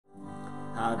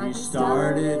Have you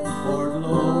started for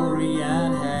glory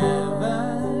and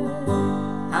heaven?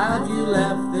 Have you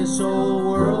left this old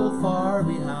world far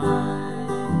behind?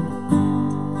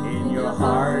 In your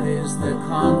heart is the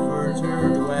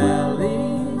Comforter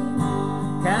dwelling.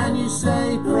 Can you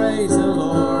say, praise the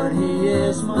Lord, He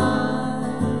is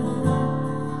mine?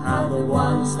 Have the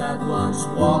ones that once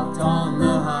walked on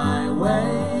the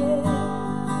highway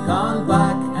gone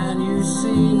back and you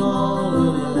seem all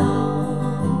alone?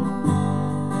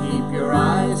 Keep your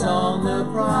eyes on the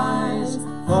prize,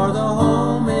 for the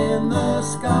home in the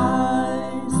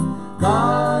skies.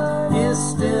 God is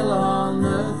still on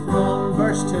the throne.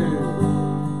 Verse 2.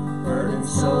 Burdened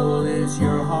soul, is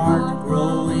your heart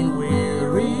growing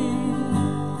weary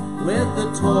with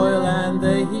the toil and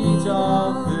the heat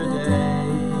of the day?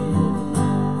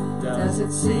 Does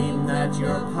it seem that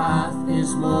your path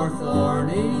is more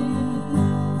thorny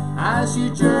as you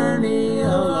journey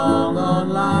along on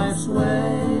life's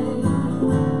way?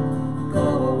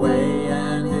 Go away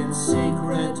and in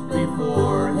secret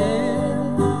before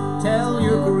Him tell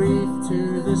your grief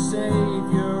to the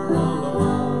Savior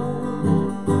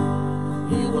alone.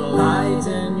 He will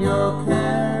lighten your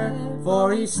care,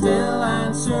 for He still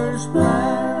answers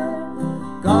prayer.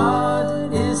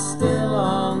 God is still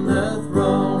on the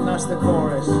throne. That's the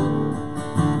chorus.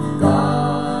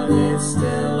 God is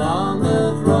still on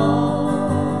the throne,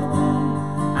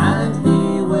 and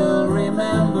He will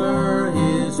remember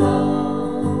His own.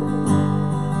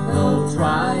 Though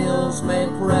trials may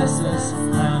press us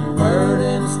and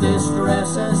burdens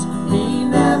distress us, He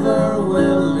never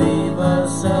will leave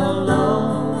us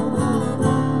alone.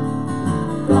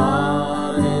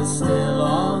 God is still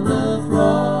on the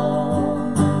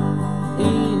throne.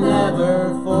 He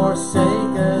never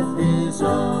forsaketh His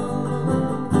own.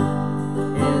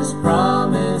 His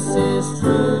promise is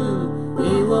true,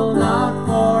 He will not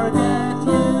forget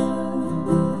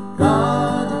you.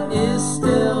 God is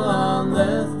still on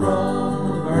the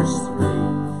throne. Verse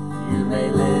 3. You may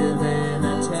live in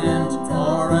a tent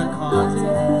or a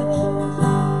cottage,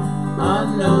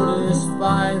 unnoticed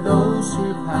by those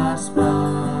who pass by,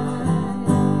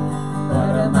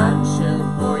 but a mansion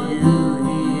for you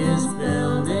He is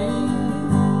building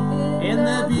in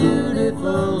the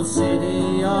beautiful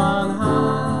city on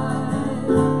high.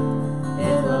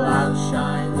 It will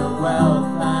outshine the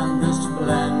wealth and the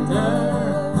splendor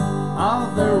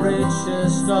of the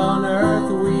richest on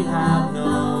earth we have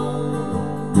known.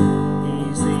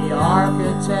 He's the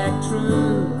architect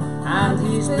true, and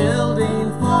He's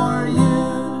building for you.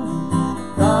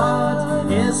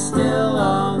 God is still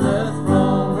on the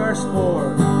throne. Verse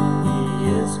 4. He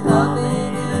is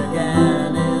coming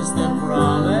again is the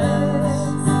promise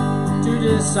to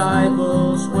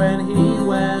disciples when He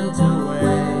went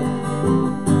away.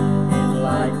 In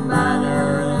like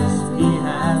manner as He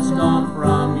has gone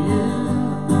from you,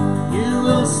 you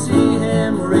will see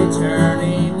Him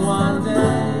returning one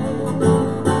day.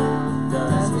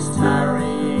 Does His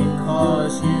tarrying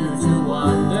cause you to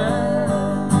wonder?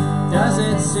 Does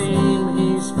it seem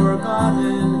He's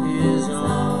forgotten His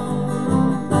own?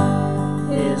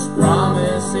 His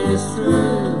promise is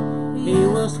true, He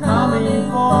was coming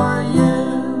for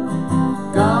you.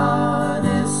 God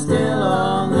is still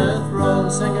on the throne.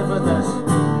 Sing it with us.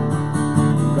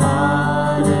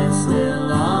 God is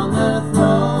still on the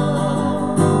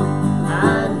throne,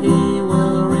 and He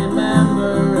will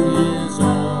remember His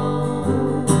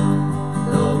own.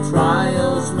 Though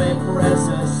trials may press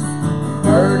us,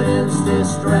 burdens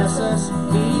distress us,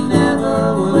 He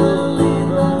never will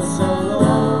leave us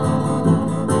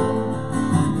alone.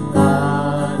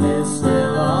 God is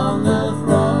still on the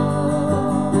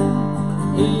throne.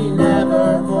 He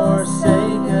never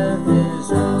forsaketh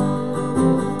His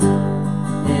own.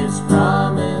 His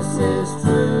promise is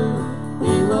true,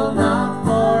 He will not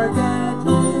forget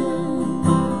you.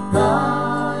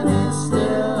 God is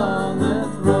still on the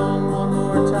throne. One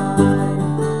more time.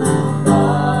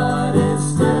 God is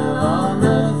still on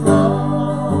the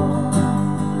throne,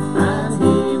 and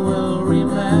He will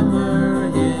remember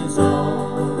His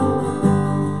own.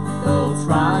 Though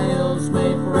trials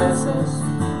may press us,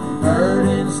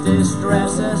 burdens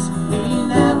distress us, He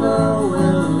never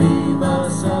will leave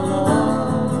us alone.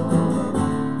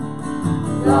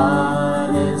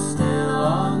 God is still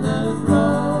on the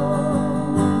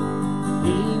throne.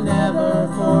 He never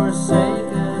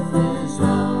forsaketh His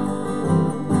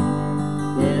own.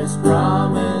 His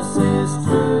promise is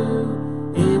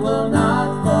true, He will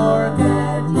not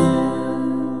forget you.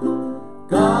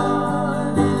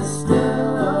 God is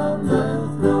still on the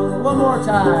throne. One more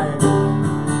time.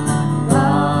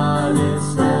 God is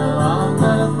still on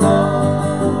the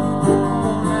throne,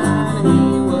 and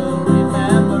He will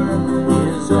remember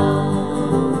His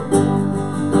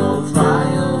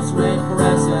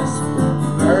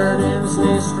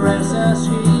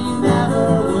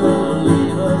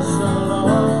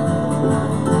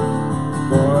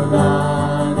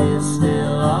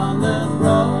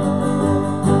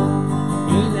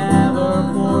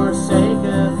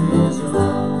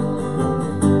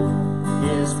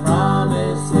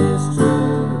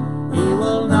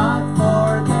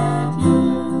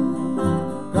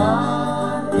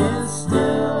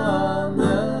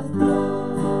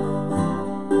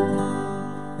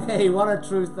What a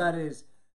truth that is.